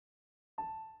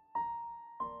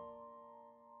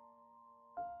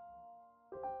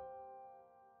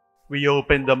We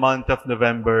open the month of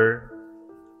November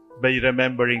by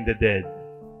remembering the dead.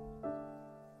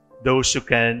 Those who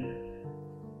can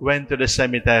went to the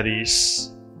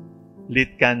cemeteries,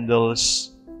 lit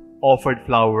candles, offered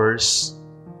flowers,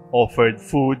 offered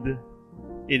food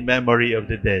in memory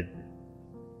of the dead.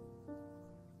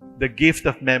 The gift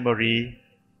of memory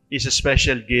is a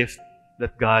special gift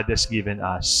that God has given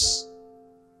us.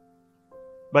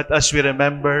 But as we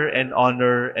remember and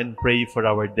honor and pray for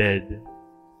our dead,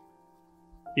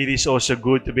 it is also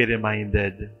good to be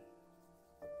reminded,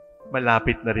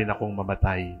 malapit na rin akong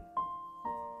mamatay.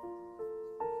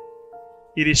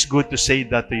 It is good to say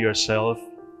that to yourself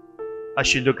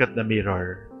as you look at the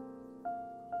mirror.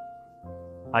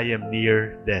 I am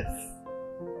near death.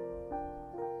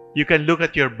 You can look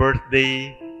at your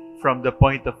birthday from the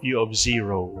point of view of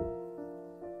 0,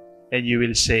 and you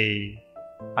will say,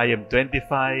 I am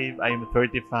 25, I am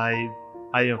 35,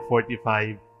 I am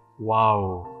 45.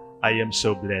 Wow, I am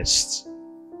so blessed.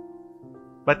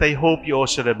 But I hope you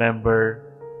also remember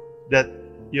that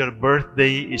your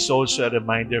birthday is also a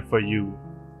reminder for you.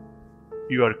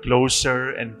 You are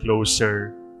closer and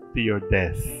closer to your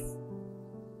death.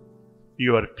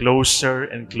 You are closer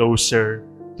and closer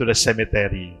to the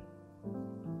cemetery.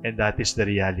 And that is the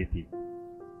reality.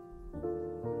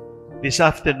 This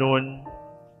afternoon,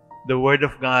 the Word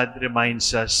of God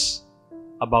reminds us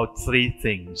about 3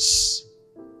 things: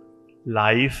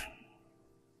 life,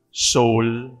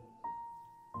 soul,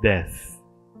 death.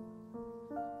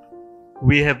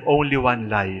 We have only one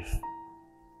life.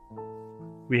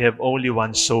 We have only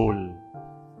one soul.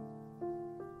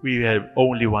 We have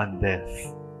only one death,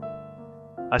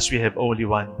 as we have only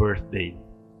one birthday.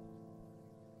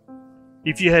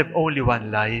 If you have only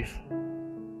one life,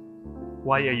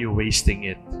 why are you wasting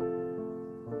it?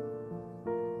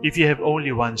 If you have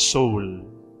only one soul,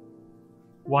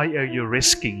 why are you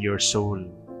risking your soul?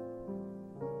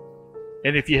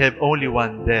 And if you have only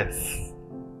one death,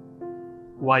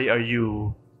 why are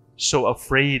you so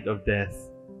afraid of death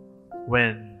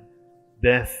when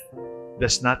death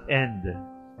does not end?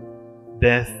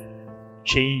 Death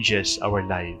changes our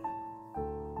life.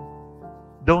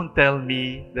 Don't tell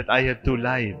me that I have 2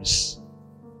 lives.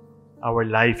 Our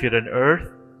life here on earth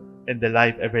and the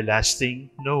life everlasting.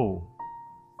 No.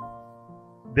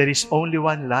 There is only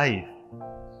one life.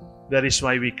 That is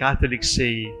why we Catholics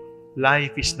say,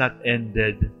 life is not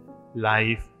ended,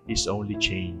 life is only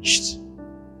changed.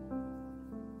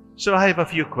 So I have a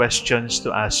few questions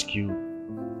to ask you.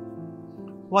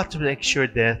 What makes your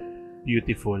death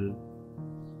beautiful?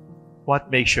 What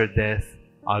makes your death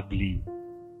ugly?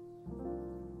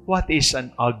 What is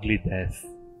an ugly death?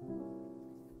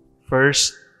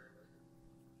 First,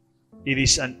 it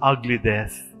is an ugly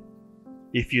death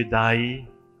if you die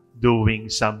doing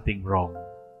something wrong.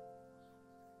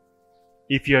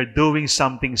 If you are doing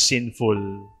something sinful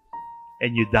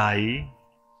and you die,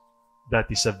 that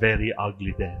is a very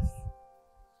ugly death.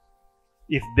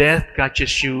 If death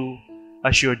catches you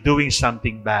as you're doing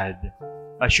something bad,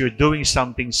 as you're doing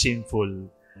something sinful,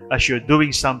 as you're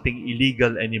doing something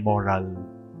illegal and immoral,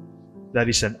 that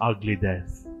is an ugly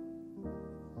death.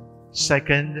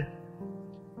 Second,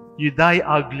 you die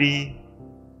ugly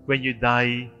when you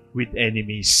die with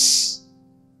enemies.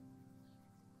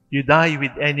 You die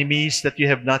with enemies that you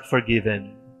have not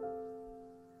forgiven,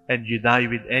 and you die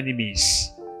with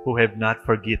enemies who have not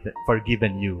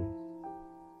forgiven you.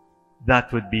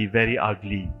 That would be very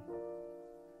ugly.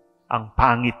 Ang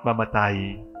pangit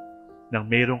mamatay nang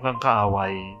mayroon kang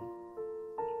kaaway.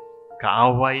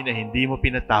 Kaaway na hindi mo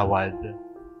pinatawad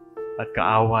at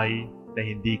kaaway na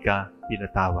hindi ka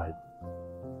pinatawad.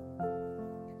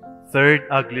 Third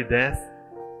ugly death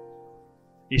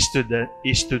is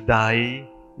to die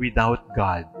without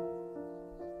God.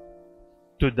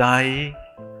 To die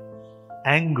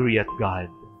angry at God.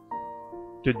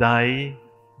 To die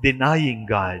denying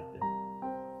God.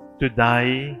 To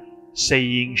die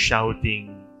saying,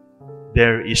 shouting,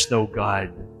 there is no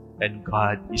God and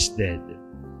God is dead.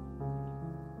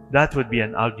 That would be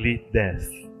an ugly death,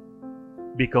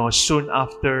 because soon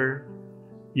after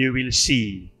you will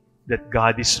see that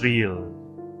God is real,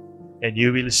 and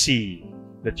you will see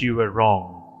that you were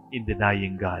wrong in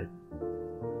denying God.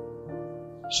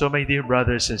 So my dear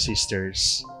brothers and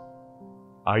sisters,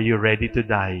 are you ready to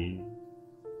die?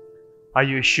 Are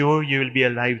you sure you will be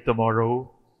alive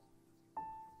tomorrow?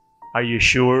 Are you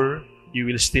sure you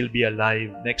will still be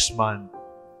alive next month?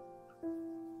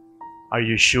 Are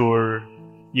you sure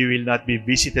you will not be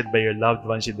visited by your loved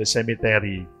ones in the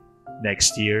cemetery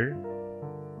next year?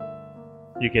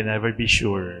 You can never be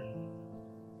sure.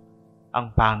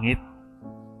 Ang pangit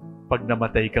pag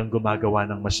namatay kang gumagawa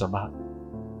ng masama.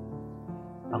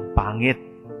 Ang pangit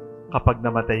kapag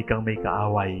namatay kang may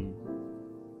kaaway.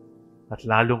 At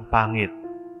lalong pangit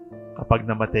kapag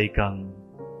namatay kang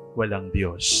walang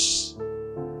Diyos.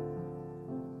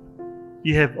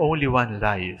 You have only one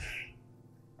life.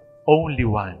 Only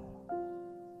one.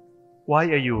 Why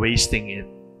are you wasting it?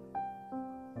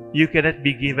 You cannot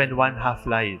be given 1/2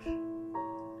 life.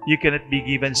 You cannot be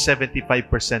given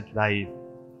 75% life.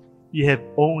 You have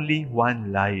only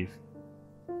one life.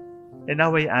 And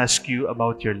now I ask you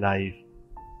about your life.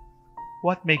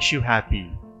 What makes you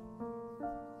happy?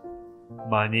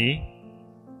 Money?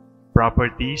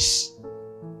 Properties?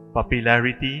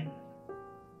 Popularity?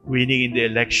 Winning in the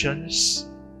elections?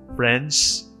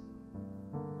 Friends?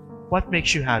 What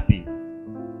makes you happy?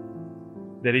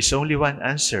 There is only one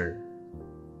answer.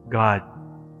 God.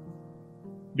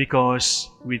 Because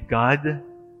with God,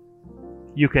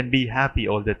 you can be happy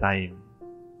all the time.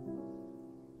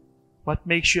 What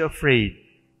makes you afraid?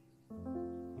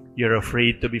 You're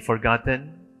afraid to be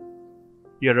forgotten.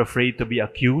 You're afraid to be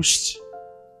accused.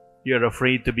 You're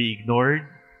afraid to be ignored.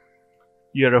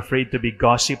 You're afraid to be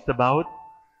gossiped about.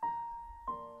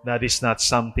 That is not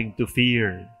something to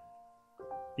fear.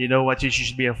 You know what you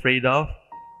should be afraid of?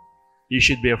 You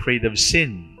should be afraid of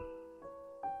sin.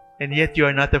 And yet you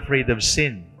are not afraid of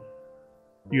sin.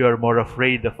 You are more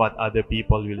afraid of what other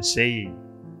people will say.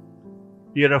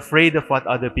 You're afraid of what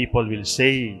other people will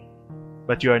say,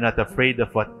 but you are not afraid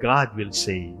of what God will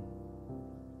say.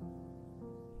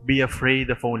 Be afraid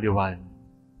of only one,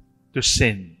 to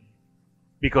sin.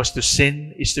 Because to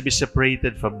sin is to be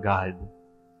separated from God,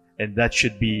 and that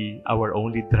should be our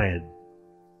only dread.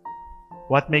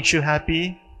 What makes you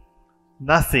happy?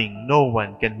 Nothing, no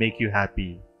one can make you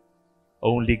happy.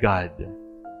 Only God.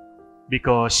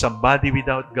 Because somebody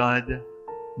without God,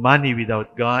 money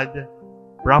without God,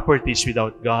 properties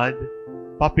without God,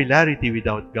 popularity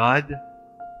without God,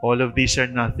 all of these are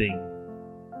nothing,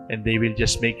 and they will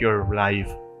just make your life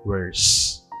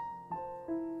worse.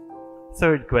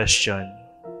 Third question,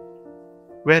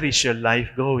 where is your life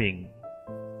going?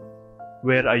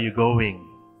 Where are you going?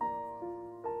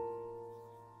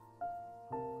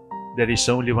 There is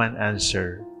only one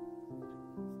answer.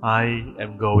 I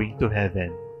am going to heaven.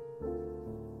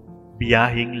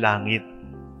 Biyahing langit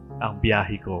ang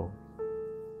biyahe ko.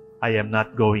 I am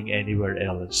not going anywhere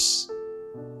else.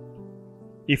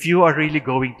 If you are really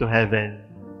going to heaven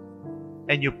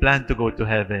and you plan to go to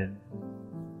heaven,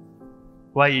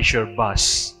 why is your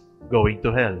bus going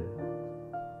to hell?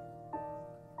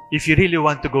 If you really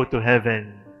want to go to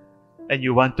heaven and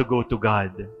you want to go to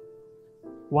God,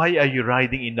 why are you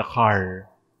riding in a car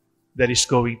that is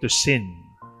going to sin,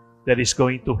 that is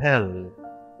going to hell,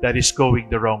 that is going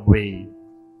the wrong way,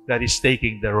 that is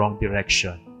taking the wrong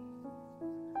direction?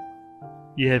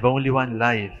 You have only one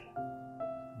life.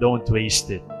 Don't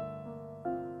waste it.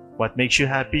 What makes you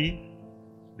happy?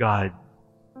 God.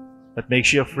 What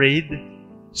makes you afraid?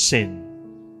 Sin.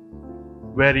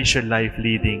 Where is your life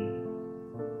leading?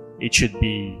 It should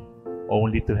be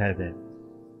only to heaven.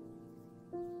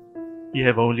 You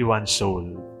have only one soul.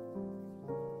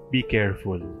 Be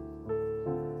careful.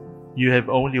 You have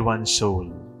only one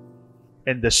soul,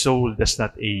 and the soul does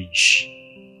not age.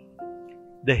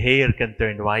 The hair can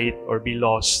turn white or be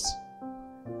lost.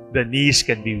 The knees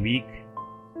can be weak.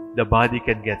 The body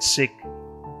can get sick.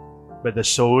 But the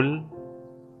soul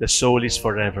is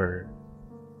forever.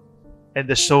 And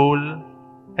the soul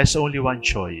has only one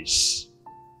choice.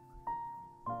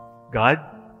 God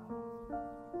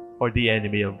or the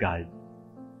enemy of God.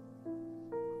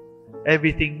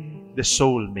 Everything the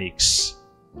soul makes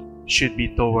should be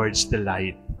towards the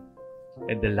light,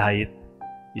 and the light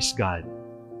is God.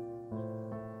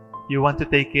 You want to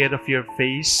take care of your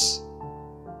face?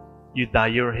 You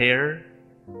dye your hair?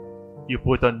 You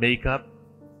put on makeup?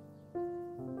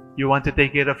 You want to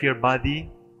take care of your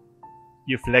body?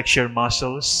 You flex your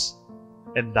muscles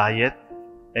and diet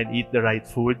and eat the right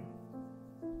food?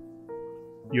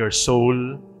 Your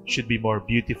soul should be more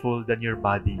beautiful than your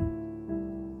body.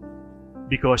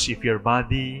 Because if your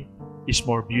body is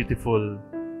more beautiful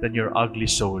than your ugly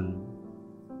soul,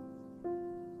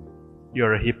 you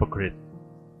are a hypocrite.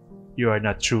 You are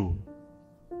not true.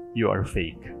 You are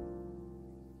fake.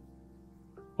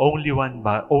 Only one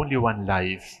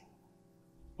life,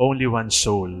 only one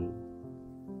soul,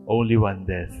 only one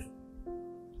death.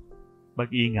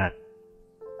 Mag-ingat,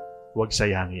 huwag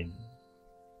sayangin.